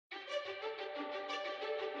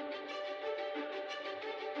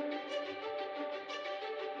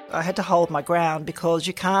I had to hold my ground, because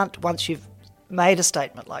you can't, once you've made a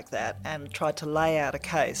statement like that and tried to lay out a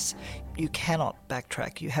case, you cannot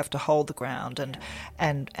backtrack. You have to hold the ground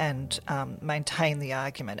and maintain the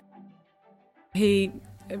argument. He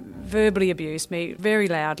verbally abused me very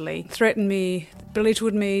loudly, threatened me,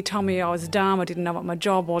 belittled me, told me I was dumb, I didn't know what my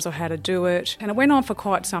job was or how to do it. And it went on for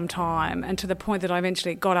quite some time, and to the point that I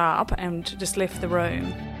eventually got up and just left the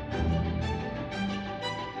room.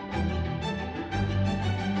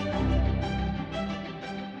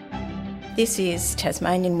 This is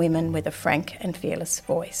Tasmanian Women with a Frank and Fearless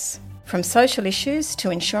Voice. From social issues to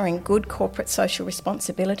ensuring good corporate social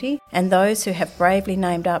responsibility and those who have bravely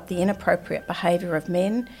named up the inappropriate behaviour of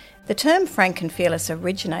men, the term frank and fearless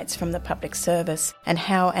originates from the public service and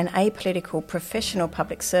how an apolitical professional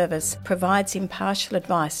public service provides impartial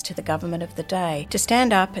advice to the government of the day to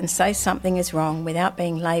stand up and say something is wrong without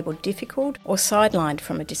being labelled difficult or sidelined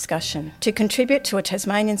from a discussion, to contribute to a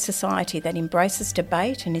Tasmanian society that embraces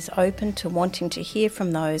debate and is open to wanting to hear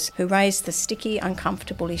from those who raise the sticky,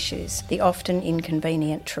 uncomfortable issues, the often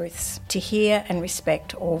inconvenient truths, to hear and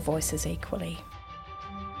respect all voices equally.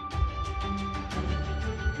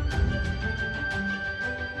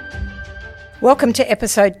 Welcome to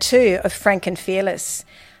episode 2 of Frank and Fearless.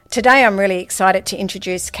 Today I'm really excited to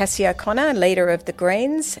introduce Cassy O'Connor, leader of the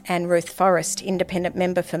Greens, and Ruth Forrest, independent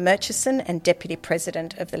member for Murchison and deputy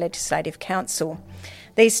president of the Legislative Council.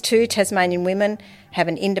 These two Tasmanian women have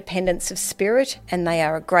an independence of spirit, and they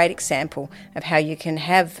are a great example of how you can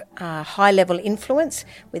have high-level influence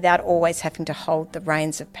without always having to hold the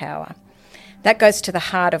reins of power. That goes to the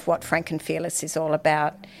heart of what Frank and Fearless is all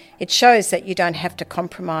about. It shows that you don't have to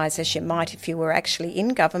compromise as you might if you were actually in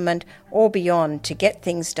government or beyond to get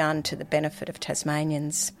things done to the benefit of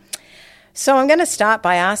Tasmanians. So I'm going to start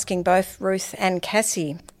by asking both Ruth and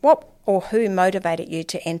Cassy, what or who motivated you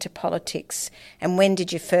to enter politics, and when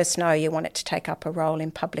did you first know you wanted to take up a role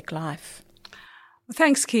in public life?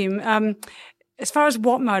 Thanks, Kim. As far as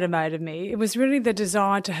what motivated me, it was really the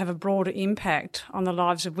desire to have a broader impact on the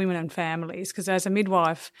lives of women and families, because as a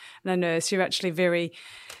midwife and a nurse, you're actually very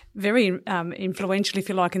influential, if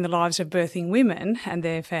you like, in the lives of birthing women and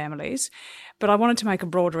their families. But I wanted to make a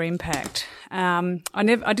broader impact. I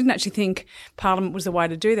didn't actually think Parliament was the way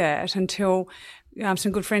to do that until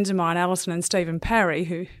some good friends of mine, Alison and Stephen Parry,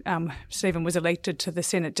 who Stephen was elected to the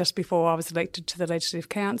Senate just before I was elected to the Legislative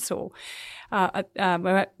Council,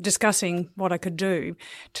 were discussing what I could do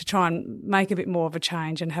to try and make a bit more of a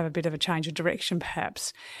change and have a bit of a change of direction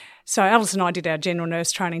perhaps. So Alison and I did our general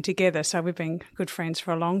nurse training together, so we've been good friends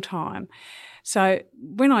for a long time. So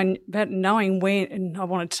knowing when I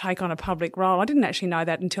wanted to take on a public role, I didn't actually know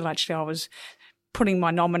that until actually I was putting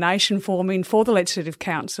my nomination form in for the Legislative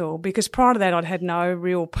Council, because prior to that I'd had no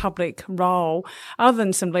real public role other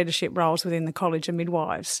than some leadership roles within the College of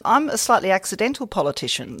Midwives. I'm a slightly accidental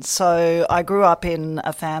politician. So I grew up in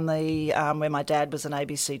a family where my dad was an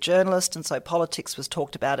ABC journalist, and so politics was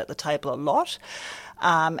talked about at the table a lot.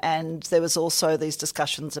 And there was also these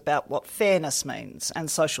discussions about what fairness means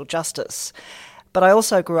and social justice. But I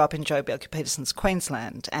also grew up in Joh Bjelke-Petersen's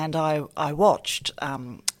Queensland, and I watched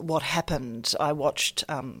what happened. I watched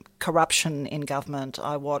corruption in government.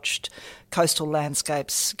 I watched coastal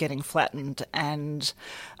landscapes getting flattened, and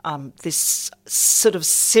this sort of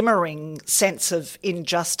simmering sense of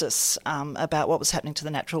injustice about what was happening to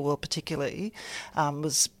the natural world particularly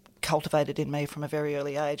was cultivated in me from a very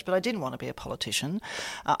early age. But I didn't want to be a politician.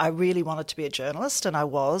 I really wanted to be a journalist, and I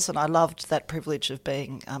was, and I loved that privilege of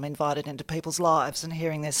being invited into people's lives and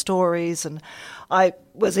hearing their stories. And I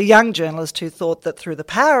was a young journalist who thought that through the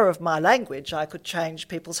power of my language I could change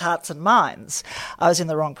people's hearts and minds. I was in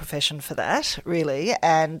the wrong profession for that, really,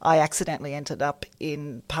 and I accidentally ended up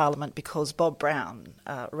in Parliament because Bob Brown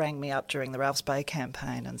rang me up during the Ralphs Bay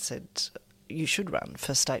campaign and said, you should run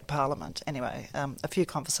for state parliament. Anyway, a few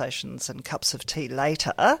conversations and cups of tea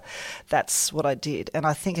later, that's what I did. And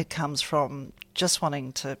I think it comes from just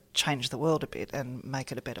wanting to change the world a bit and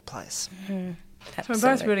make it a better place. Mm-hmm. So we're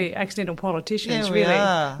both really accidental politicians, yeah, really.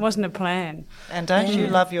 Are. It wasn't a plan. And don't you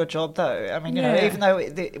love your job, though? I mean, you know, even though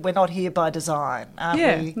we're not here by design, aren't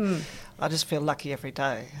we? Mm. I just feel lucky every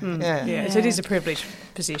day. So it is a privileged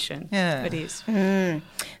position. Yeah. It is. Mm.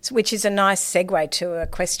 So, which is a nice segue to a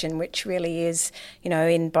question which really is, you know,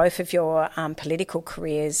 in both of your political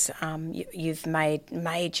careers, you've made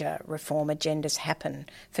major reform agendas happen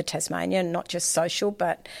for Tasmania, not just social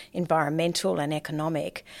but environmental and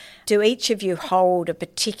economic. Do each of you hold a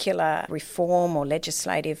particular reform or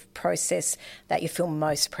legislative process that you feel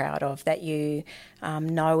most proud of, that you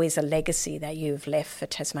know is a legacy that you've left for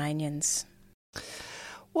Tasmanians?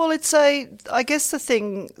 Well, I guess the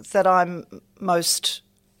thing that I'm most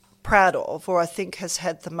proud of, or I think has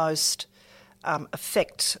had the most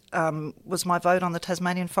effect, was my vote on the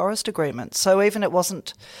Tasmanian Forest Agreement. So even though it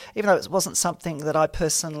wasn't something that I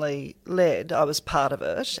personally led, I was part of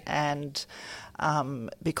it, and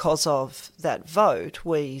because of that vote,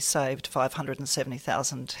 we saved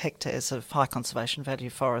 570,000 hectares of high conservation value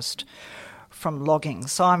forest from logging.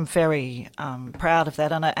 So I'm very proud of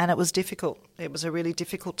that, and it was difficult. It was a really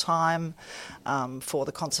difficult time for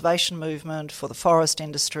the conservation movement, for the forest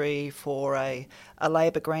industry, for a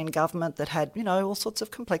Labor Green government that had, all sorts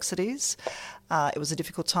of complexities. It was a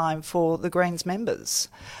difficult time for the Greens members.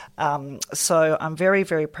 So I'm very,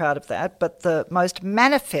 very proud of that. But the most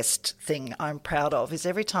manifest thing I'm proud of is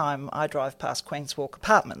every time I drive past Queen's Walk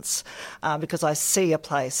Apartments, because I see a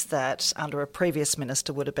place that under a previous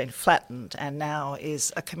minister would have been flattened and now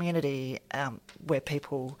is a community where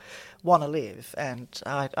people want to live, and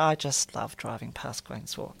I just love driving past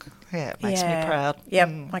Queen's Walk. Yeah, it makes me proud. Yep,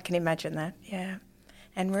 I can imagine that, yeah.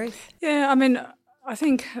 And Ruth? Yeah, I mean, I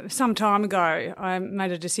think some time ago I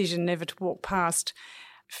made a decision never to walk past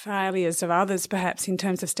failures of others, perhaps, in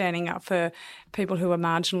terms of standing up for people who are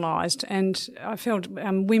marginalised. And I felt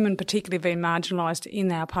women particularly have been marginalised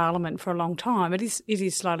in our parliament for a long time. It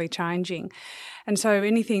is slowly changing. And so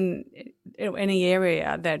any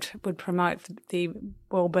area that would promote the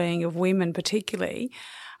well-being of women particularly,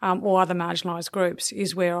 or other marginalised groups,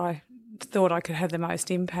 is where I thought I could have the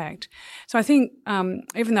most impact. So I think,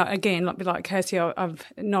 even though, again, like Cassy, I've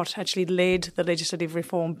not actually led the legislative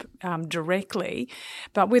reform directly,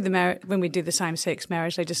 but when we did the same-sex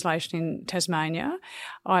marriage legislation in Tasmania,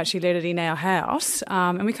 I actually led it in our house,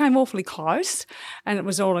 and we came awfully close, and it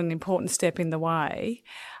was all an important step in the way.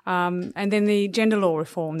 And then the gender law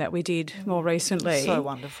reform that we did more recently. So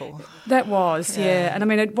wonderful. That was, yeah. And I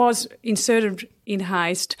mean, it was inserted in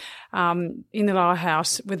haste in the lower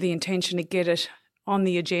house with the intention to get it on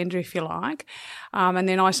the agenda, if you like. And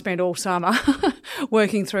then I spent all summer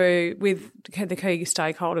working through with the key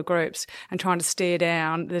stakeholder groups and trying to stare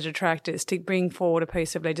down the detractors to bring forward a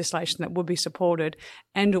piece of legislation that would be supported,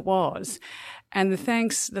 and it was. And the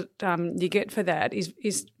thanks that you get for that is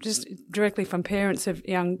just directly from parents of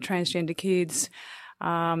young transgender kids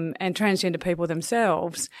and transgender people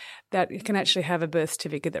themselves, that can actually have a birth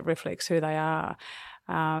certificate that reflects who they are.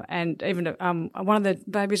 And even one of the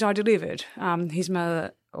babies I delivered, his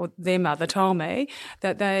mother or their mother told me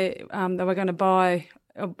that they were going to buy,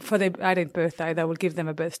 for their 18th birthday, they would give them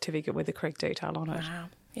a birth certificate with the correct detail on it. Wow.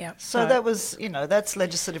 Yeah. So that was, that's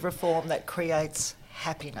legislative reform that creates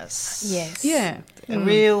happiness. Yes. Yeah. A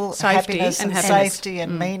real safety happiness and safety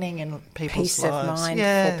and meaning in people's Peace lives. of mind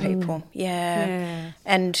for people. Yeah.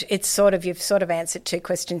 And it's you've answered two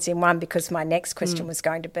questions in one, because my next question was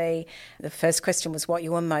going to be, the first question was what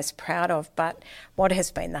you were most proud of, but what has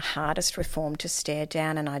been the hardest reform to stare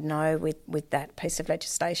down? And I know with that piece of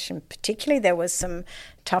legislation particularly, there was some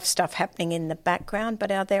tough stuff happening in the background,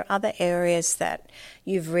 but are there other areas that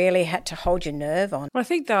you've really had to hold your nerve on? Well, I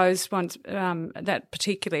think those ones, that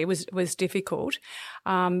particularly was difficult,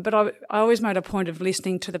 but I always made a point of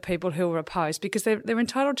listening to the people who were opposed, because they're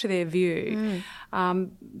entitled to their view.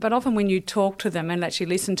 But often when you talk to them and actually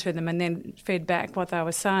listen to them and then fed back what they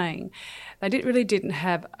were saying, they really didn't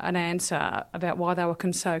have an answer about why they were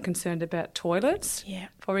so concerned about toilets,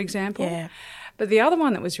 for example. Yeah. But the other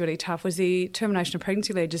one that was really tough was the termination of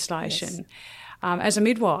pregnancy legislation. Yes. As a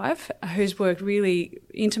midwife who's worked really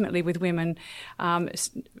intimately with women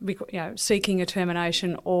seeking a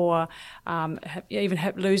termination or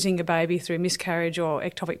even losing a baby through miscarriage or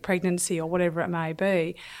ectopic pregnancy or whatever it may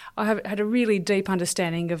be, I have had a really deep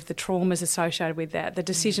understanding of the traumas associated with that, the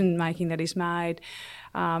decision-making that is made.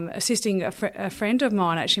 Assisting a friend of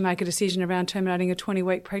mine actually make a decision around terminating a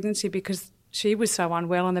 20-week pregnancy because she was so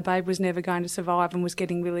unwell and the babe was never going to survive and was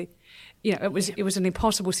getting really, it was an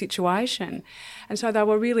impossible situation. And so they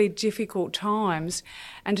were really difficult times.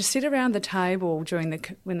 And to sit around the table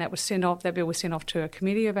when that was sent off, that bill was sent off to a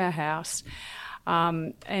committee of our house,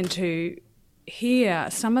 and to hear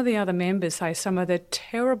some of the other members say some of the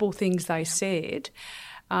terrible things they said,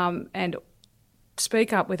 and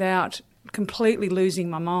speak up without completely losing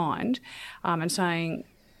my mind, and saying,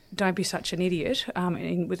 don't be such an idiot,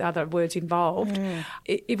 with other words involved.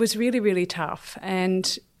 It was really, really tough.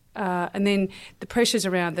 And then the pressures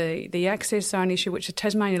around the access zone issue, which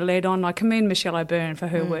Tasmania led on. I commend Michelle O'Byrne for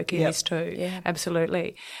her work in this too,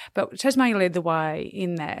 absolutely. But Tasmania led the way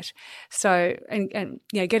in that. So, and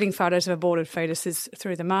getting photos of aborted fetuses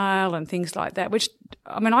through the mail and things like that, which,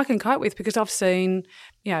 I can cope with because I've seen,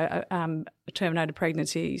 terminated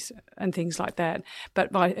pregnancies and things like that.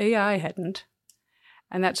 But my EA hadn't.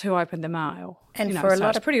 And that's who opened the mail. And so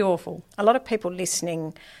it's pretty awful. A lot of people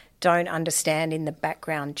listening don't understand in the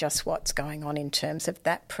background just what's going on in terms of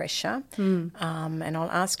that pressure. And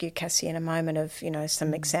I'll ask you, Cassy, in a moment of,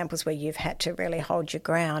 some examples where you've had to really hold your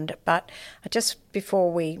ground. But just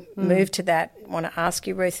before we move to that, I want to ask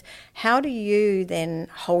you, Ruth, how do you then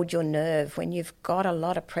hold your nerve when you've got a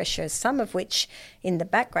lot of pressure, some of which in the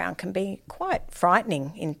background can be quite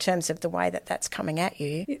frightening in terms of the way that that's coming at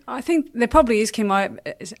you? I think there probably is, Kim.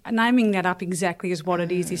 Naming that up exactly as what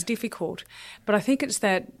it is difficult. But I think it's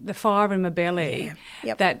the fire in my belly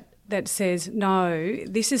that says, no,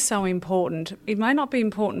 this is so important. It may not be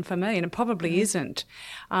important for me, and it probably isn't.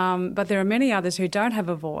 But there are many others who don't have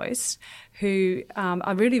a voice, who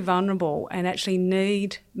are really vulnerable and actually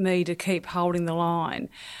need me to keep holding the line.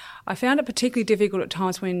 I found it particularly difficult at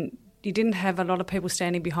times when you didn't have a lot of people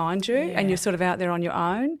standing behind you and you're sort of out there on your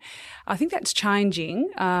own. I think that's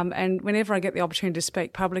changing. And whenever I get the opportunity to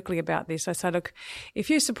speak publicly about this, I say, look, if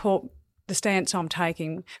you support the stance I'm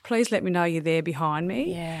taking, please let me know you're there behind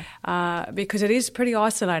me. Because it is pretty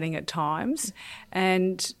isolating at times.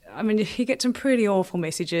 And, I mean, you get some pretty awful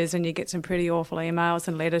messages and you get some pretty awful emails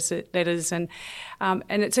and letters and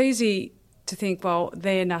it's easy to think, well,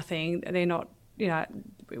 they're nothing, they're not,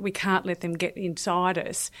 we can't let them get inside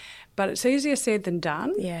us. But it's easier said than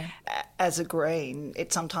done. As a Green,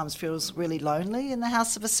 it sometimes feels really lonely in the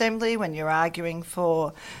House of Assembly when you're arguing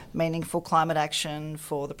for meaningful climate action,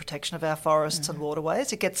 for the protection of our forests and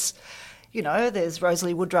waterways. It gets, there's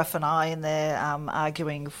Rosalie Woodruff and I in there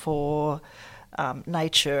arguing for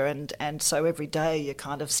nature, and so every day you're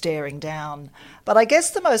kind of staring down. But I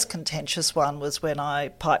guess the most contentious one was when I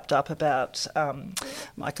piped up about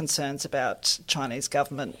my concerns about Chinese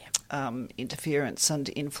government interference and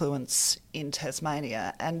influence in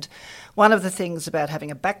Tasmania. And one of the things about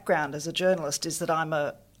having a background as a journalist is that I'm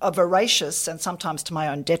a voracious, and sometimes to my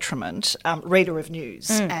own detriment, reader of news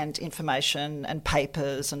and information and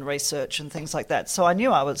papers and research and things like that. So I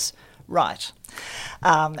knew I was right.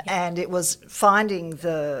 And it was finding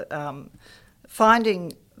the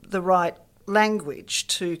right language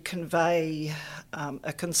to convey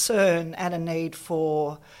a concern and a need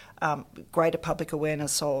for greater public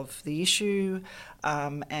awareness of the issue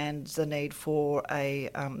and the need for a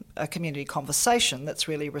community conversation that's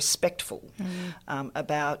really respectful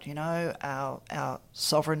about, our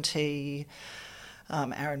sovereignty,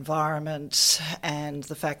 our environment, and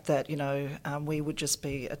the fact that, we would just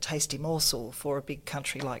be a tasty morsel for a big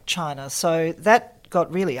country like China. So that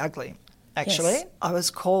got really ugly, actually. Yes. I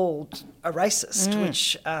was called a racist,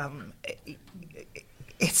 which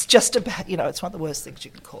it's just about, it's one of the worst things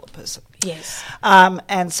you can call a person. Yes.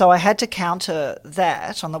 And so I had to counter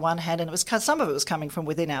that on the one hand, and it was some of it was coming from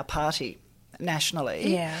within our party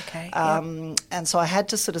nationally. Yeah, okay. And so I had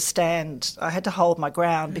to sort of I had to hold my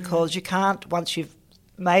ground because you can't, once you've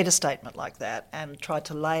made a statement like that and tried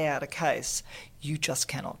to lay out a case, you just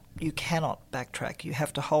cannot. You cannot backtrack. You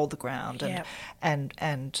have to hold the ground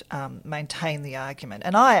and maintain the argument.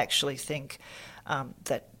 And I actually think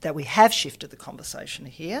that we have shifted the conversation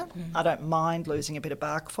here. I don't mind losing a bit of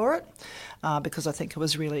bark for it because I think it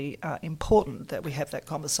was really important that we have that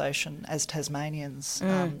conversation as Tasmanians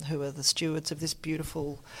who are the stewards of this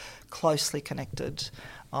beautiful, closely connected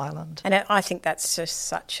island. And I think that's just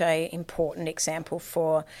such an important example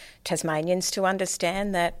for Tasmanians to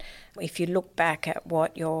understand that if you look back at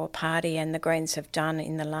what your party and the Greens have done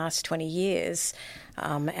in the last 20 years,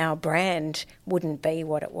 our brand wouldn't be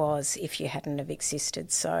what it was if you hadn't have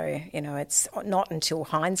existed. So, it's not until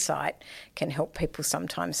hindsight can help people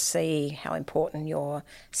sometimes see how important your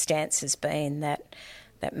stance has been that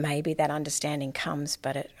maybe that understanding comes,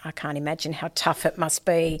 but I can't imagine how tough it must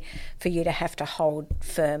be for you to have to hold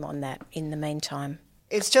firm on that in the meantime.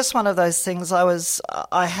 It's just one of those things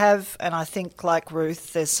I have, and I think like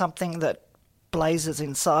Ruth, there's something that blazes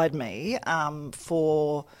inside me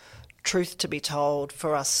for truth to be told,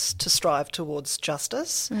 for us to strive towards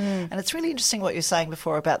justice. And it's really interesting what you're saying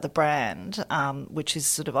before about the brand, which is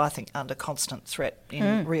sort of, I think, under constant threat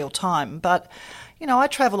in real time. But, I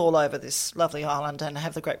travel all over this lovely island and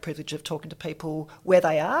have the great privilege of talking to people where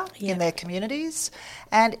they are in their communities,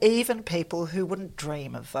 and even people who wouldn't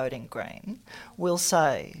dream of voting Green will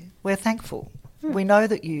say, we're thankful. We know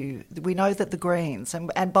that the Greens,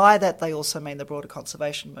 and by that they also mean the broader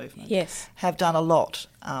conservation movement, have done a lot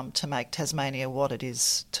to make Tasmania what it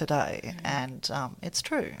is today. And it's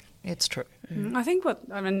true. It's true. I think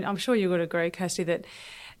I'm sure you would agree, Cassy, that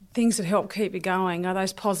things that help keep you going are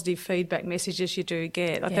those positive feedback messages you do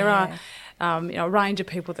get. Like there are a range of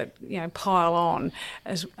people that pile on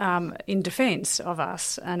as in defence of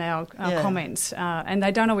us and our comments, and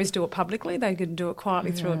they don't always do it publicly. They can do it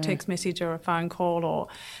quietly through a text message or a phone call or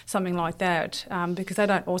something like that, because they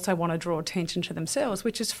don't also want to draw attention to themselves,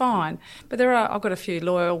 which is fine. But I've got a few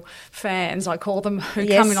loyal fans, I call them, who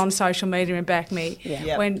come in on social media and back me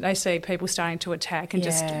when they see people starting to attack and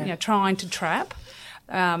just trying to trap.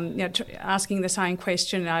 Asking the same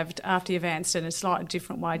question after you've answered in a slightly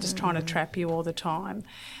different way, just trying to trap you all the time.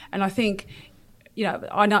 And I think,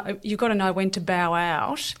 I know you've got to know when to bow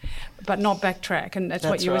out, but not backtrack. And that's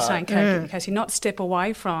what you were saying, Cassy, not step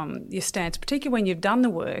away from your stance, particularly when you've done the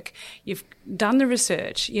work, you've done the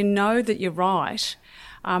research, you know that you're right,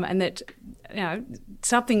 and that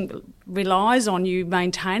something relies on you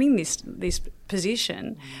maintaining this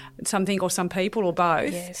position, something or some people or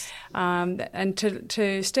both, and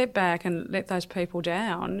to step back and let those people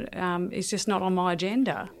down is just not on my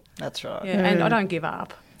agenda. That's right. Yeah, and I don't give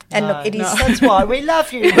up. And look, it is. That's why we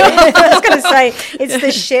love you. I was going to say, it's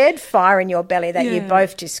the shared fire in your belly that you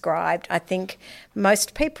both described. I think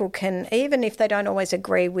most people can, even if they don't always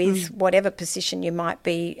agree with whatever position you might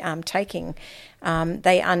be taking,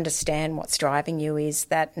 they understand what's driving you is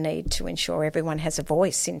that need to ensure everyone has a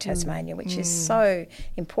voice in Tasmania, which is so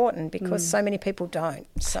important because so many people don't.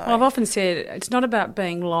 So I've often said it's not about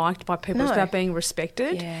being liked by people, it's about being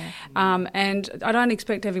respected. And I don't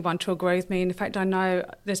expect everyone to agree with me. In fact, I know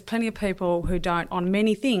there's plenty of people who don't on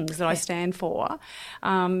many things that I stand for.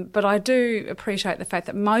 But I do appreciate the fact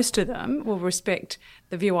that most of them will respect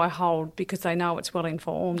the view I hold because they know it's well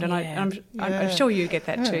informed, and I'm sure you get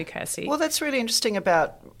that too, Cassy. Well, that's really interesting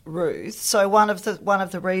about Ruth. So one of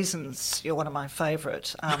the reasons you're one of my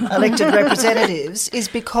favourite elected representatives is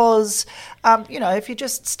because if you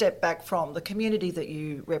just step back from the community that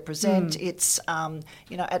you represent, it's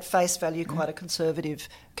at face value quite a conservative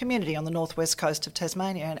community on the northwest coast of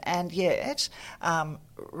Tasmania, and yet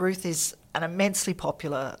Ruth is an immensely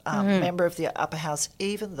popular member of the upper house,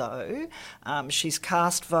 even though she's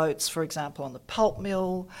cast votes, for example, on the pulp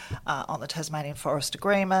mill, on the Tasmanian Forest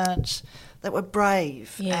Agreement, that were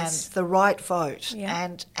brave and the right vote,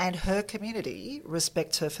 and her community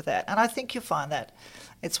respects her for that. And I think you'll find that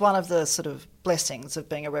it's one of the sort of blessings of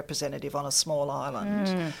being a representative on a small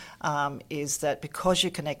island, is that because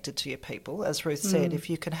you're connected to your people, as Ruth said, if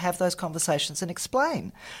you can have those conversations and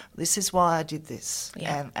explain, this is why I did this,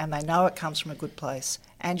 and they know it comes from a good place,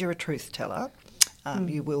 and you're a truth teller,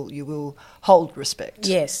 you will hold respect.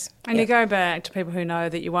 Yes. And you go back to people who know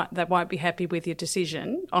that that won't be happy with your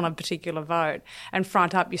decision on a particular vote and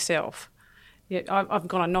front up yourself. Yeah, I've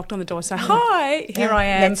gone and knocked on the door and said, hi, here I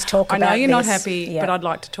am. Let's talk about I know you're not this. happy, but I'd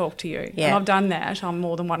like to talk to you. And I've done that on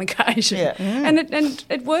more than one occasion. And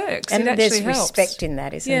it works. And it there's actually helps. respect in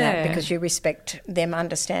that, isn't there? Because you respect them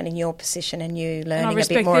understanding your position and you learning a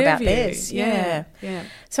bit more about theirs. Yeah.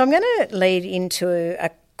 So I'm going to lead into a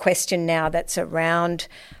question now that's around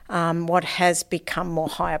what has become more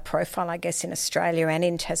higher profile, I guess, in Australia and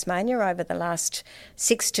in Tasmania over the last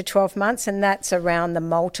 6 to 12 months, and that's around the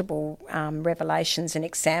multiple revelations and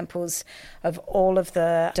examples of all of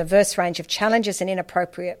the diverse range of challenges and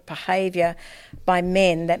inappropriate behaviour by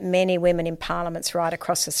men that many women in parliaments right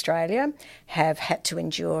across Australia have had to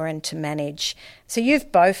endure and to manage. So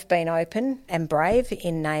you've both been open and brave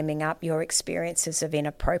in naming up your experiences of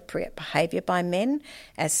inappropriate behaviour by men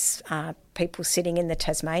as people sitting in the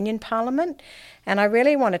Tasmanian Parliament. And I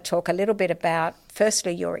really want to talk a little bit about,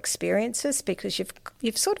 firstly, your experiences, because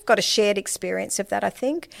you've sort of got a shared experience of that, I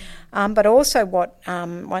think, but also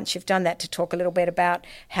once you've done that, to talk a little bit about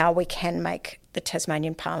how we can make the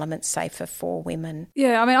Tasmanian Parliament safer for women.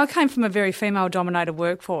 Yeah, I mean, I came from a very female-dominated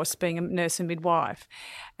workforce, being a nurse and midwife,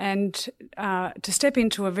 and to step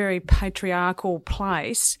into a very patriarchal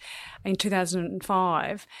place in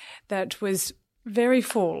 2005 that was very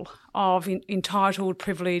full of entitled,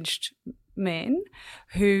 privileged men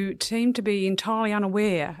who seemed to be entirely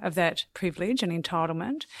unaware of that privilege and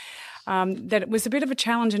entitlement, that it was a bit of a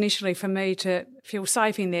challenge initially for me to feel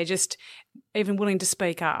safe in there, just even willing to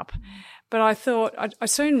speak up. But I thought, I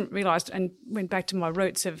soon realised and went back to my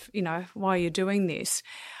roots of, why you're doing this,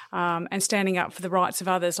 and standing up for the rights of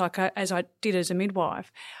others, as I did as a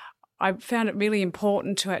midwife. I found it really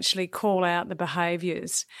important to actually call out the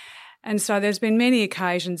behaviours. And so there's been many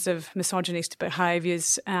occasions of misogynistic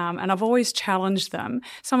behaviours, and I've always challenged them.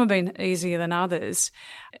 Some have been easier than others.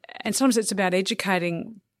 And sometimes it's about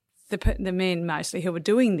educating the men mostly who are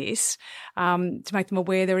doing this, to make them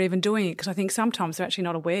aware they're even doing it, because I think sometimes they're actually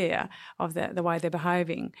not aware of the way they're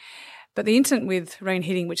behaving. But the incident with Reen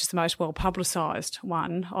Hitting, which is the most well publicised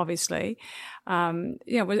one, obviously,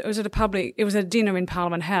 it was at it was a dinner in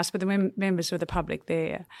Parliament House, but there were members of the public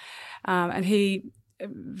there, and he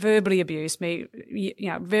verbally abused me,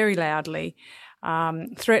 very loudly,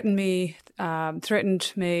 threatened me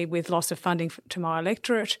with loss of funding to my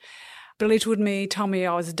electorate, belittled me, told me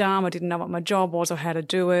I was dumb, I didn't know what my job was or how to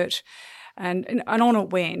do it. And on it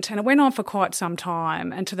went. And it went on for quite some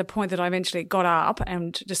time, and to the point that I eventually got up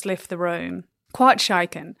and just left the room, quite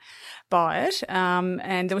shaken by it.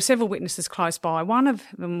 And there were several witnesses close by. One of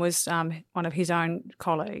them was one of his own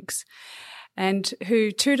colleagues, and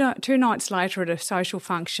who two nights later at a social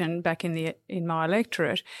function back in my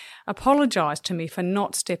electorate apologised to me for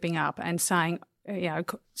not stepping up and saying,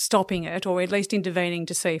 stopping it, or at least intervening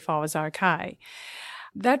to see if I was okay.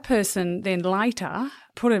 That person then later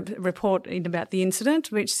put a report in about the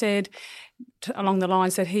incident, which said, along the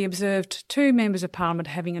lines that he observed two members of Parliament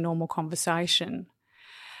having a normal conversation.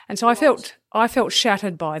 And so I felt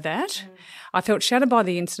shattered by that. I felt shattered by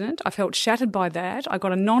the incident. I felt shattered by that. I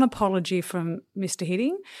got a non-apology from Mr.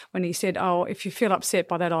 Hitting when he said, if you feel upset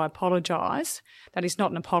by that, I apologise. That is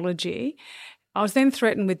not an apology. I was then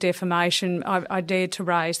threatened with defamation. I dared to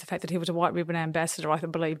raise the fact that he was a White Ribbon ambassador. I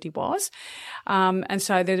believed he was, and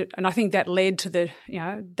I think that led to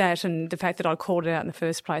that, and the fact that I called it out in the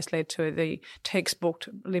first place led to the textbook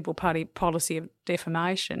Liberal Party policy of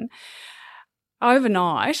defamation.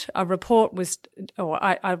 Overnight, a report was, or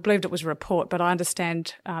I believed it was a report, but I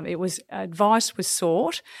understand advice was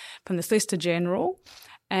sought from the Solicitor General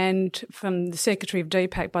and from the Secretary of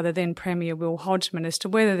DPAC by the then Premier Will Hodgman as to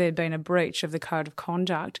whether there had been a breach of the Code of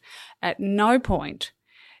Conduct. At no point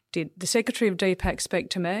did the Secretary of DPAC speak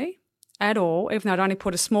to me at all, even though I'd only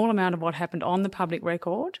put a small amount of what happened on the public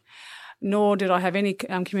record, nor did I have any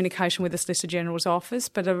communication with the Solicitor General's office,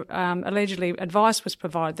 but allegedly advice was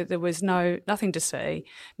provided that there was nothing to see,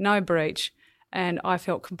 no breach, and I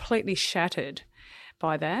felt completely shattered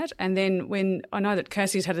by that. And then when I know that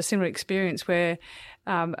Cassy's had a similar experience where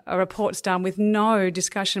a report's done with no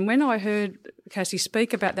discussion. When I heard Cassy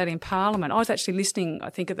speak about that in Parliament, I was actually listening, I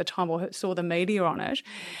think at the time, or saw the media on it,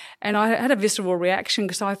 and I had a visceral reaction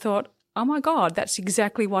because I thought, oh my God, that's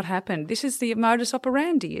exactly what happened. This is the modus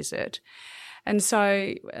operandi, is it? And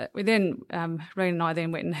so we then, Reen and I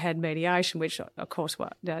then went and had mediation, which of course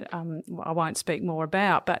I won't speak more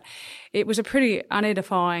about, but it was a pretty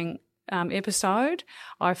unedifying episode.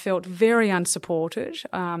 I felt very unsupported.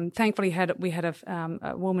 Thankfully, we had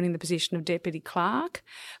a woman in the position of deputy clerk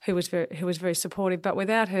who was very supportive. But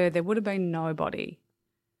without her, there would have been nobody.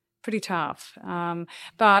 Pretty tough.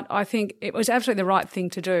 But I think it was absolutely the right thing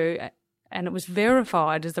to do, and it was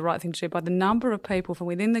verified as the right thing to do by the number of people from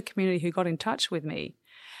within the community who got in touch with me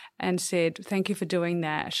and said, "Thank you for doing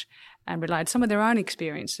that," and relayed some of their own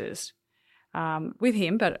experiences. With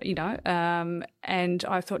him, but, and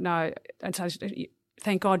I thought, no, and so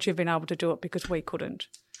thank God you've been able to do it because we couldn't.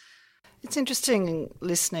 It's interesting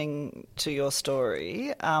listening to your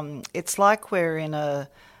story. It's like we're in a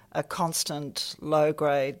constant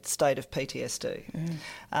low-grade state of PTSD.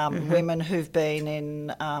 Women who've been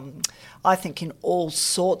in, I think, in all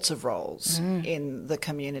sorts of roles in the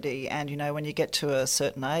community. And, when you get to a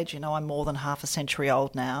certain age, I'm more than half a century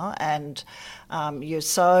old now, and you're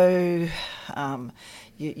so...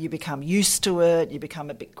 You become used to it, you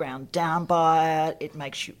become a bit ground down by it, it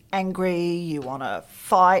makes you angry, you want to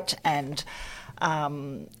fight, and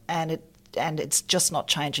it's just not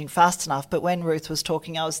changing fast enough. But when Ruth was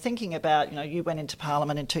talking, I was thinking about, you went into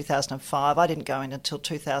Parliament in 2005. I didn't go in until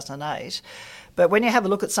 2008. But when you have a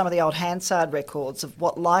look at some of the old Hansard records of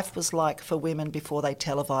what life was like for women before they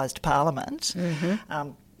televised Parliament,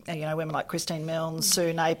 women like Christine Milnes,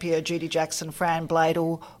 Sue Napier, Judy Jackson, Fran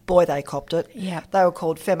Bladel, boy, they copped it. Yeah. They were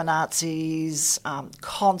called feminazis,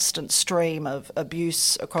 constant stream of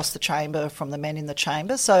abuse across the chamber from the men in the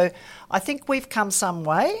chamber. So I think we've come some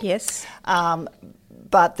way. Yes.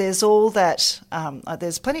 But there's all that,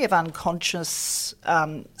 there's plenty of unconscious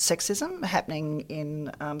sexism happening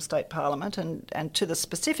in state parliament, and to the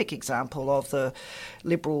specific example of the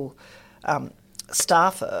Liberal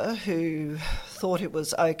staffer who thought it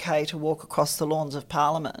was okay to walk across the lawns of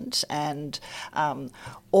Parliament and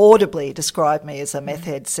audibly describe me as a meth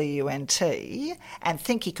head CUNT and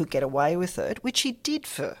think he could get away with it, which he did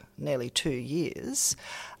for nearly 2 years.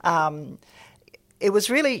 It was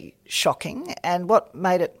really shocking, and what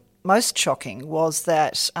made it most shocking was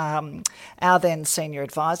that our then senior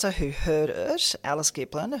advisor who heard it, Alice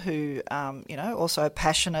Giplin, who also a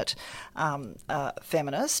passionate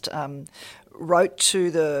feminist,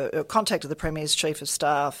 contacted the Premier's Chief of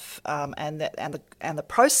Staff, and the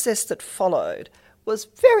process that followed was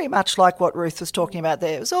very much like what Ruth was talking about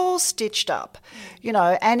there. It was all stitched up,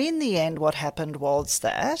 and in the end what happened was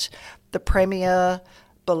that the Premier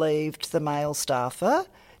believed the male staffer,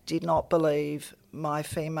 did not believe my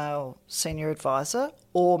female senior advisor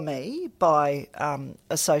or me by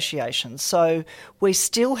association. So we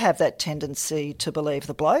still have that tendency to believe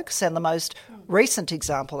the blokes, and the most recent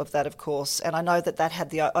example of that, of course, and I know that had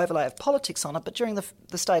the overlay of politics on it, but during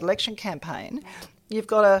the state election campaign, you've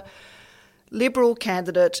got a Liberal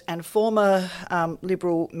candidate and former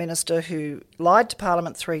Liberal minister who lied to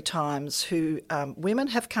Parliament 3 times, who women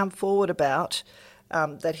have come forward about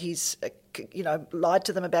that he's lied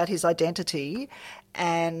to them about his identity,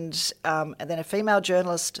 and then a female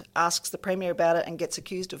journalist asks the Premier about it and gets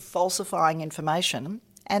accused of falsifying information.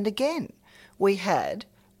 And again, we had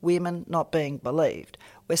women not being believed.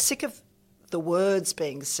 We're sick of the words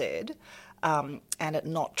being said and it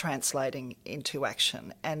not translating into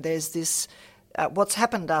action. And there's this what's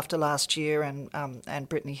happened after last year and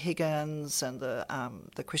Brittany Higgins and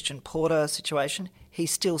the Christian Porter situation.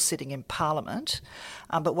 He's still sitting in Parliament.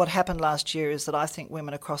 But what happened last year is that I think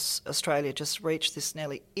women across Australia just reached this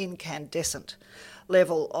nearly incandescent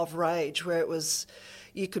level of rage where it was,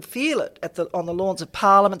 you could feel it on the lawns of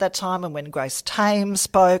Parliament that time, and when Grace Tame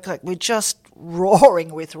spoke, we're just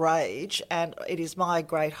roaring with rage. And it is my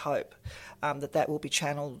great hope that will be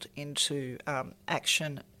channeled into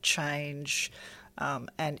action, change,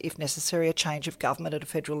 and if necessary, a change of government at a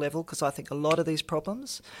federal level, because I think a lot of these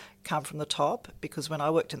problems come from the top. Because when I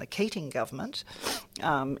worked in the Keating government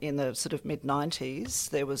in the sort of mid-90s,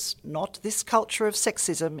 there was not this culture of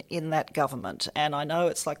sexism in that government. And I know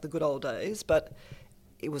it's like the good old days, but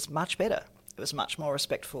it was much better. It was much more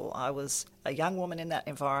respectful. I was a young woman in that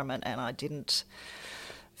environment, and I didn't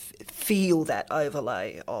feel that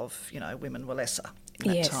overlay of, women were lesser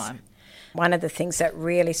in that time. One of the things that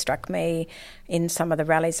really struck me in some of the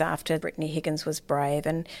rallies after Brittany Higgins was brave,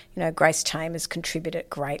 and, Grace Tame has contributed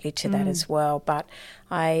greatly to that as well. But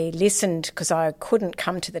I listened, because I couldn't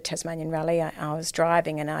come to the Tasmanian rally. I was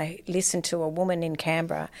driving, and I listened to a woman in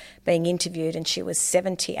Canberra being interviewed, and she was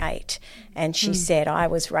 78. And she said, I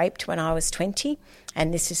was raped when I was 20,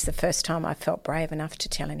 and this is the first time I felt brave enough to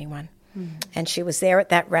tell anyone. And she was there at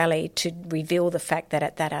that rally to reveal the fact that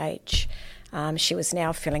at that age, she was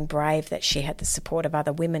now feeling brave that she had the support of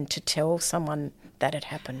other women to tell someone that had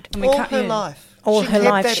happened. All her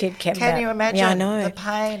life. She'd kept that. Can you imagine the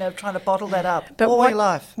pain of trying to bottle that up but all your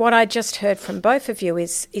life? What I just heard from both of you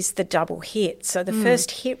is the double hit. So the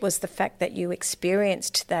first hit was the fact that you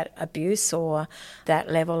experienced that abuse or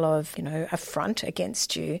that level of, affront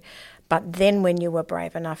against you. But then when you were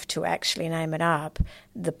brave enough to actually name it up,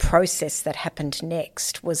 the process that happened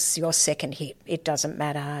next was your second hit. It doesn't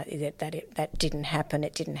matter that didn't happen.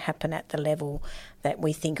 It didn't happen at the level that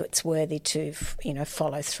we think it's worthy to,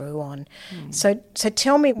 follow through on. So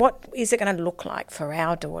tell me, what is it going to look like for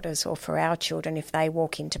our daughters or for our children if they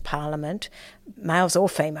walk into Parliament, males or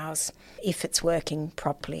females, if it's working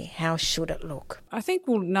properly? How should it look? I think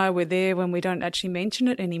we'll know we're there when we don't actually mention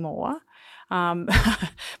it anymore.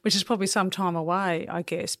 Which is probably some time away, I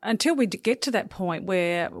guess, until we get to that point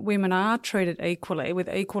where women are treated equally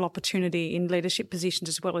with equal opportunity in leadership positions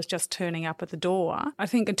as well as just turning up at the door. I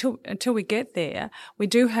think until we get there, we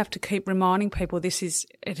do have to keep reminding people this is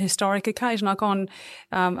an historic occasion. Like on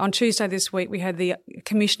Tuesday this week, we had the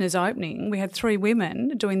Commissioner's opening. We had 3 women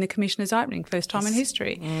doing the Commissioner's opening, first time in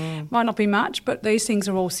history. Might not be much, but these things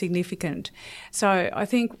are all significant. So I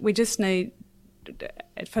think we just need,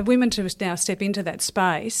 for women to now step into that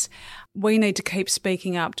space, we need to keep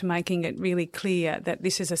speaking up to making it really clear that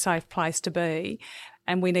this is a safe place to be,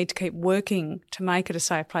 and we need to keep working to make it a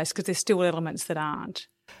safe place because there's still elements that aren't.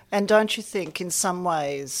 And don't you think in some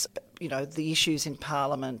ways, the issues in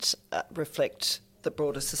Parliament reflect the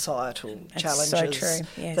broader societal challenges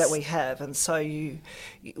that we have, and so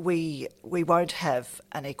we won't have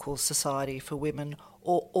an equal society for women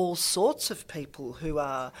or all sorts of people who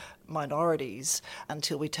are minorities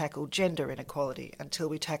until we tackle gender inequality, until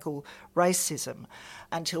we tackle racism,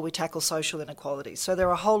 until we tackle social inequality. So there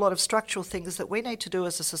are a whole lot of structural things that we need to do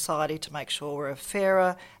as a society to make sure we're a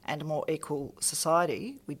fairer and more equal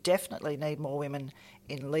society. We definitely need more women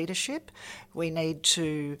in leadership. We need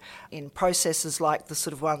to, in processes like the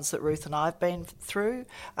sort of ones that Ruth and I have been through,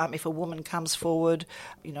 if a woman comes forward,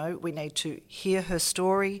 we need to hear her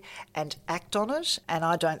story and act on it. And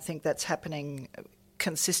I don't think that's happening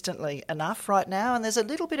consistently enough right now, and there's a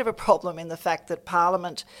little bit of a problem in the fact that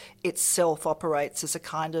Parliament itself operates as a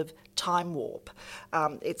kind of time warp.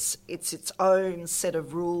 It's its own set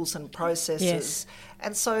of rules and processes, Yes.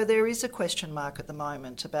 and so there is a question mark at the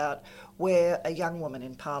moment about where a young woman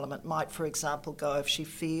in Parliament might, for example, go if she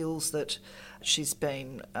feels that she's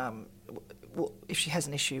been, if she has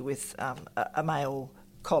an issue with a male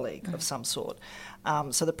colleague of some sort.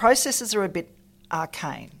 So the processes are a bit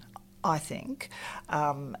arcane, I think,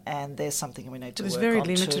 and there's something we need to work on. There's very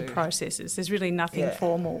limited processes. There's really nothing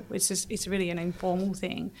formal. It's really an informal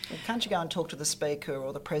thing. Well, can't you go and talk to the Speaker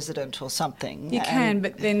or the President or something? You can,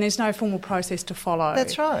 but then there's no formal process to follow.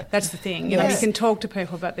 That's right. That's the thing. You know, you can talk to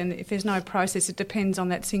people, but then if there's no process, it depends on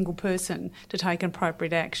that single person to take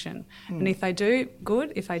appropriate action. And if they do,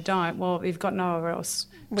 good. If they don't, well, you've got nowhere else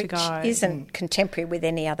to go. Which isn't contemporary with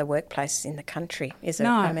any other workplace in the country, is it?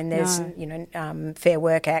 No, I mean, there's, Fair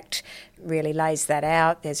Work Act really lays that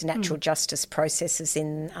out. There's natural justice processes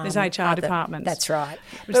in there's HR departments. That's right.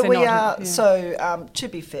 But we are, so to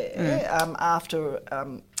be fair, after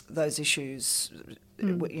those issues,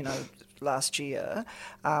 last year,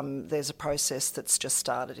 there's a process that's just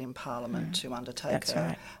started in Parliament to undertake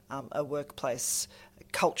a workplace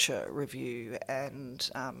culture review, and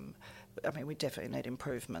we definitely need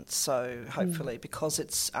improvements. So hopefully, because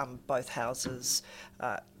it's both houses,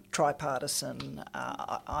 tripartisan,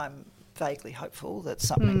 I'm vaguely hopeful that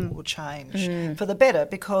something will change for the better,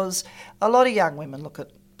 because a lot of young women look at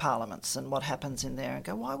parliaments and what happens in there and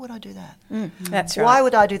go, why would I do that? That's right. Why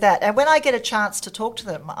would I do that? And when I get a chance to talk to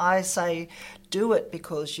them, I say, do it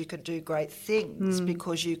because you can do great things,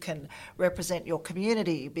 because you can represent your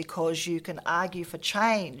community, because you can argue for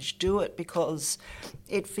change. Do it because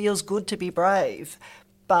it feels good to be brave.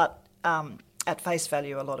 But at face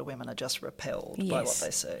value, a lot of women are just repelled by what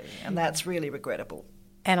they see, and that's really regrettable.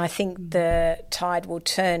 And I think the tide will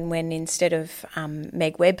turn when, instead of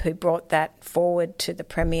Meg Webb, who brought that forward to the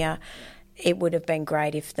Premier, it would have been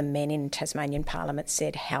great if the men in Tasmanian Parliament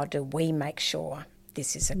said, how do we make sure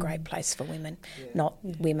this is a great place for women, not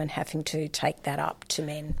women having to take that up to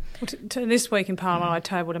men. Well, this week in Parliament I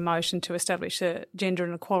tabled a motion to establish a Gender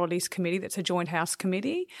and Equalities Committee that's a joint House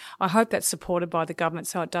committee. I hope that's supported by the government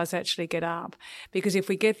so it does actually get up, because if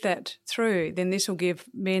we get that through, then this will give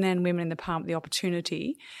men and women in the Parliament the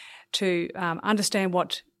opportunity to understand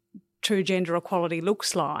what true gender equality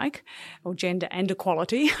looks like, or gender and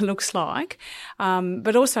equality looks like,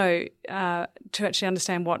 but also to actually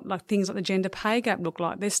understand what things like the gender pay gap look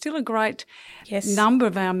like. There's still a great number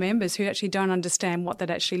of our members who actually don't understand what that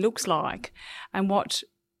actually looks like and what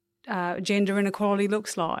gender inequality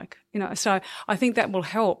looks like. So I think that will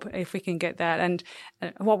help if we can get that, and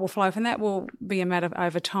what will flow from that will be a matter of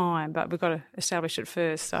over time, but we've got to establish it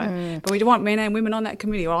first. So, but we want men and women on that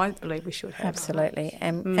committee. Well, I believe we should have. Absolutely,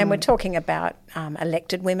 and we're talking about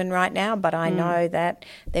elected women right now, but I know that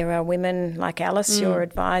there are women like Alice, your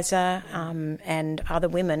advisor, and other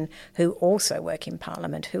women who also work in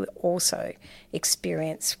Parliament, who also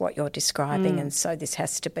experience what you're describing, and so this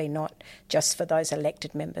has to be not just for those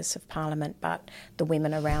elected members of Parliament, but the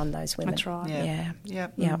women around those women. That's right.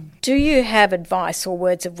 Yeah. Do you have advice or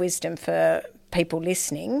words of wisdom for people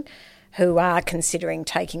listening who are considering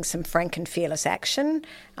taking some frank and fearless action,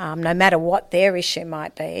 no matter what their issue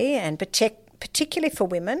might be, and particularly for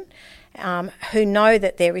women who know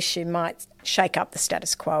that their issue might shake up the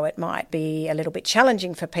status quo? It might be a little bit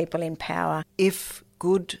challenging for people in power. If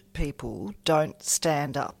good people don't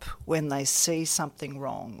stand up when they see something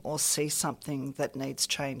wrong or see something that needs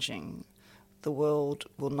changing, the world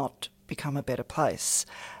will not become a better place.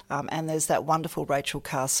 And there's that wonderful Rachel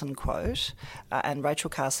Carson quote, and Rachel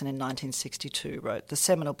Carson in 1962 wrote the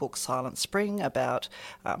seminal book Silent Spring about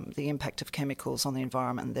the impact of chemicals on the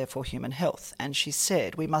environment and therefore human health. And she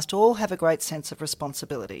said, we must all have a great sense of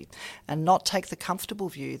responsibility and not take the comfortable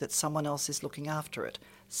view that someone else is looking after it.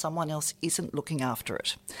 Someone else isn't looking after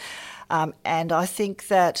it. And I think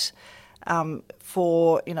that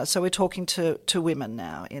so we're talking to women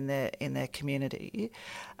now in their community.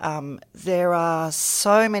 There are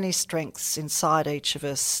so many strengths inside each of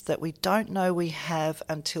us that we don't know we have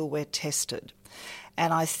until we're tested.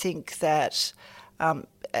 And I think that,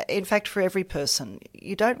 in fact, for every person,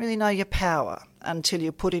 you don't really know your power until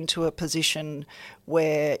you're put into a position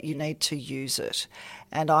where you need to use it.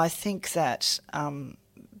 And I think that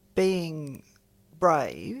being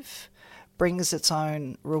brave brings its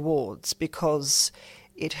own rewards, because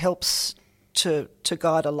it helps to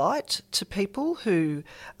guide a light to people who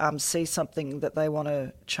see something that they want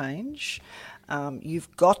to change.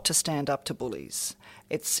 you've got to stand up to bullies.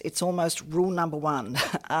 It's almost rule number one.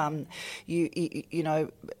 You know,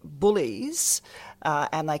 bullies,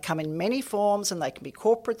 and they come in many forms, and they can be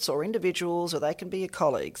corporates or individuals, or they can be your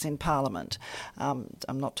colleagues in Parliament.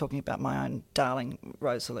 I'm not talking about my own darling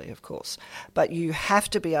Rosalie, of course. But you have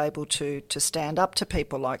to be able to stand up to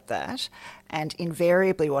people like that, and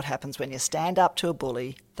invariably what happens when you stand up to a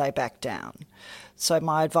bully, they back down. So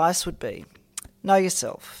my advice would be, know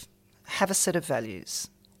yourself, have a set of values,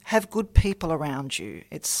 have good people around you.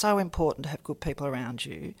 It's so important to have good people around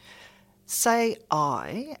you. Say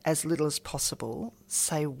I as little as possible.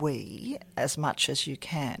 Say we as much as you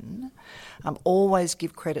can. Always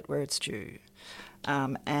give credit where it's due.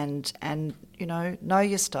 And you know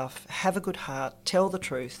your stuff. Have a good heart. Tell the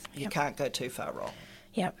truth. You can't go too far wrong.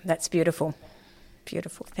 Yeah, that's beautiful.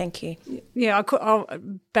 Beautiful, thank you. Yeah, I'll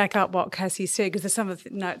back up what Cassy said, because there's some of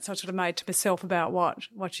the notes I sort of made to myself about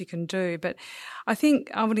what you can do. But I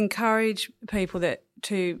think I would encourage people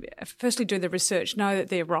to firstly do the research, know that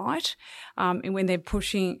they're right, and when they're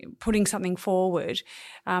putting something forward,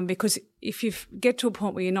 because if you get to a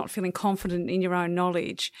point where you're not feeling confident in your own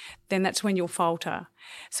knowledge, then that's when you'll falter.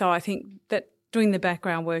 So I think that doing the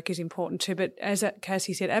background work is important too, but as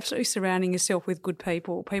Cassy said, absolutely surrounding yourself with good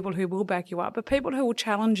people who will back you up, but people who will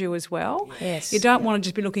challenge you as well. Yes. You don't want to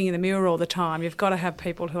just be looking in the mirror all the time. You've got to have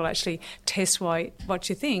people who will actually test what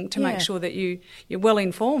you think to make sure that you're well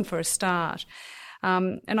informed for a start.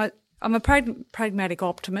 And I'm a pragmatic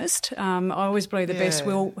optimist. I always believe the best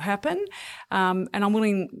will happen, and I'm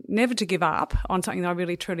willing never to give up on something that I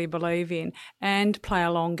really truly believe in, and play a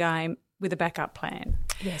long game with a backup plan.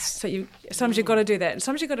 Yes. So sometimes you've got to do that. And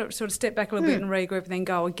sometimes you've got to sort of step back a little bit and regroup and then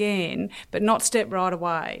go again, but not step right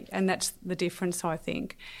away. And that's the difference, I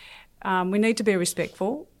think. We need to be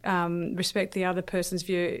respectful, respect the other person's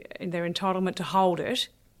view and their entitlement to hold it,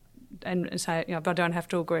 and say, I don't have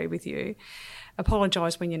to agree with you.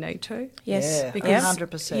 Apologise when you need to. Yes, because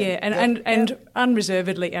 100%. Yeah, and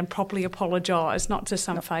unreservedly and properly apologise, not just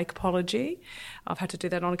some fake apology. I've had to do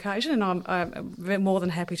that on occasion, and I'm more than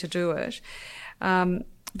happy to do it.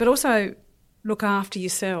 But also look after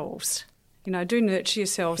yourselves. Do nurture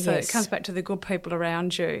yourselves. So it comes back to the good people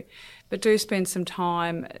around you. But do spend some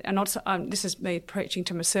time, and not this is me preaching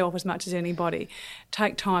to myself as much as anybody.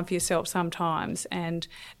 Take time for yourself sometimes and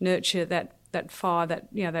nurture that fire,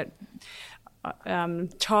 that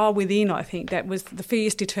child within. I think that was the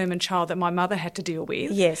fierce, determined child that my mother had to deal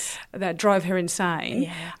with. Yes, that drove her insane.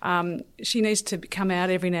 Yeah. She needs to come out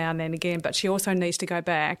every now and then again, but she also needs to go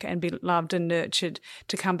back and be loved and nurtured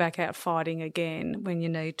to come back out fighting again when you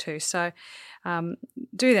need to. So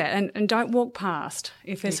do that, and don't walk past.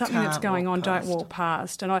 If there's something that's going on, don't walk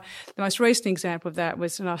past. And the most recent example of that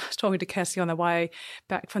was, and I was talking to Cassy on the way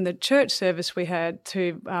back from the church service we had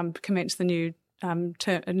to commence the new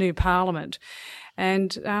Parliament,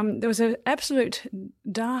 and there was an absolute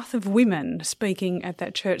dearth of women speaking at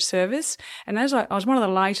that church service. And as I was one of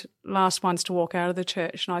the last ones to walk out of the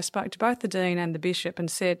church, and I spoke to both the dean and the bishop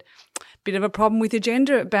and said, "Bit of a problem with your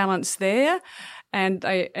gender balance there." And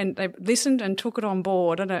they listened and took it on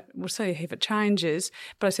board. We'll see if it changes.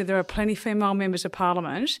 But I said there are plenty of female members of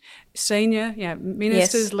Parliament, senior,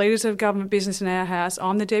 ministers, leaders of government business in our house.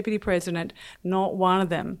 I'm the deputy president. Not one of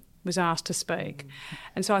them was asked to speak.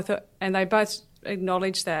 And so I thought, and they both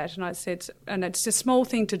acknowledged that, and I said, and it's a small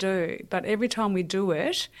thing to do, but every time we do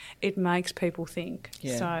it, it makes people think.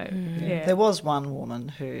 Yeah. So, There was one woman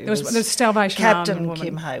who there was the Salvation Captain Army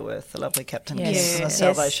Kim Hayworth, the lovely Captain Kim from the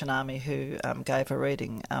Salvation Army, who gave a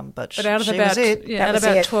reading, but out of she about was it. out of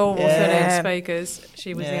about 12 or 13 speakers,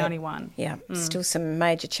 she was the only one. Yeah, still some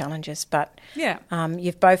major challenges, but Yeah.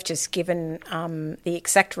 You've both just given the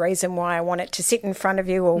exact reason why I wanted to sit in front of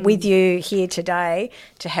you or with you here today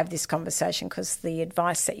to have this conversation, because the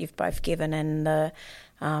advice that you've both given and the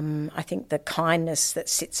I think the kindness that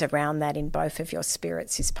sits around that in both of your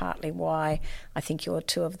spirits is partly why I think you're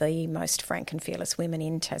two of the most frank and fearless women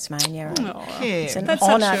in Tasmania. It's an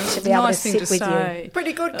honour to be able to sit with you.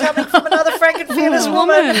 Pretty good coming from another frank and fearless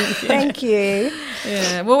woman. Thank you.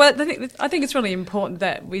 Yeah, well, I think it's really important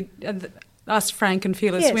that we... us frank and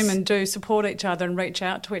fearless women do support each other and reach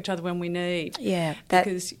out to each other when we need. Yeah.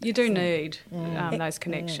 Because you do need those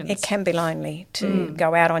connections. It can be lonely to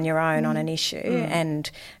go out on your own on an issue, and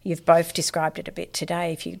you've both described it a bit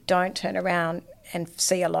today. If you don't turn around and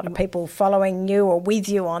see a lot of people following you or with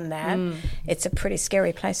you on that, it's a pretty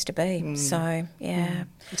scary place to be. So,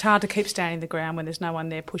 it's hard to keep standing the ground when there's no one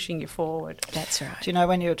there pushing you forward. That's right. Do you know,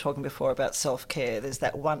 when you were talking before about self-care, there's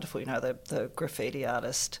that wonderful, the graffiti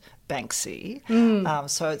artist Banksy.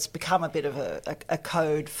 So it's become a bit of a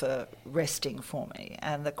code for resting for me.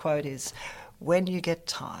 And the quote is, when you get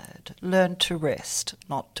tired, learn to rest,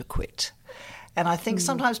 not to quit. And I think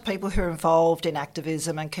sometimes people who are involved in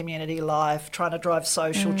activism and community life, trying to drive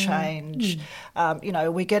social change,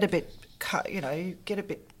 we get a bit,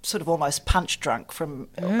 sort of almost punch drunk from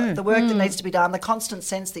the work that needs to be done, the constant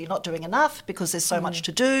sense that you're not doing enough because there's so much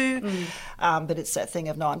to do. But it's that thing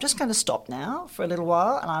of, no, I'm just going to stop now for a little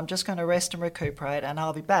while and I'm just going to rest and recuperate and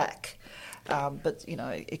I'll be back. But,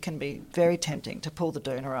 it can be very tempting to pull the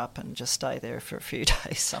doona up and just stay there for a few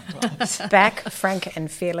days sometimes. Back, frank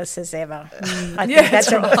and fearless as ever. I think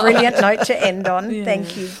that's a brilliant note to end on. Yeah.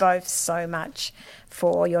 Thank you both so much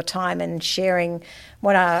for your time and sharing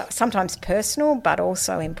what are sometimes personal but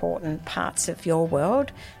also important parts of your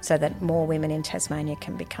world so that more women in Tasmania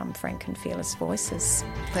can become frank and fearless voices.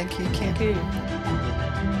 Thank you, Kim. Thank you.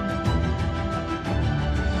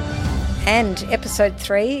 And episode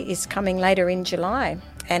 3 is coming later in July.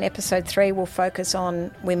 And episode 3 will focus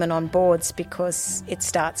on women on boards because it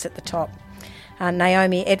starts at the top.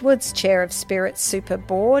 Naomi Edwards, Chair of Spirit Super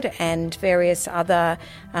Board and various other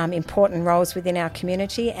important roles within our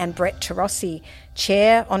community, and Brett Tarossi,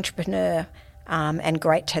 Chair, Entrepreneur and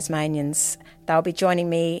Great Tasmanians. They'll be joining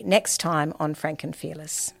me next time on Frank and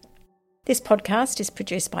Fearless. This podcast is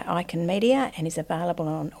produced by Icon Media and is available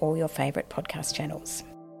on all your favourite podcast channels.